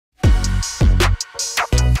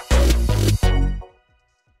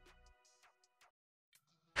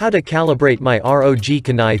How to calibrate my ROG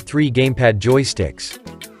Kunai 3 Gamepad Joysticks.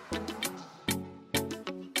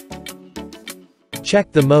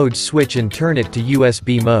 Check the mode switch and turn it to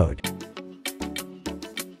USB mode.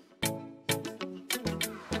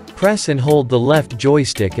 Press and hold the left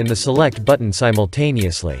joystick and the select button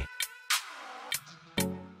simultaneously.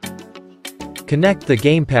 Connect the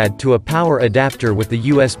gamepad to a power adapter with the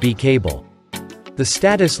USB cable. The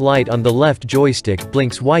status light on the left joystick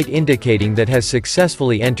blinks white, indicating that has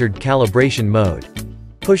successfully entered calibration mode.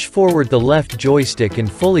 Push forward the left joystick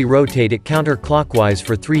and fully rotate it counterclockwise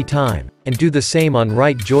for 3 times, and do the same on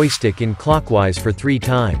right joystick in clockwise for 3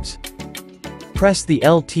 times. Press the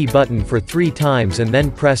LT button for 3 times and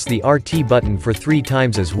then press the RT button for 3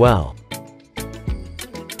 times as well.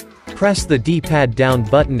 Press the D-pad down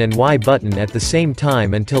button and Y button at the same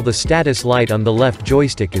time until the status light on the left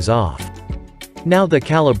joystick is off. Now the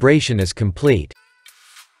calibration is complete.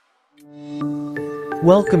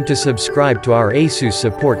 Welcome to subscribe to our ASUS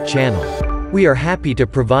support channel. We are happy to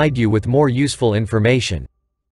provide you with more useful information.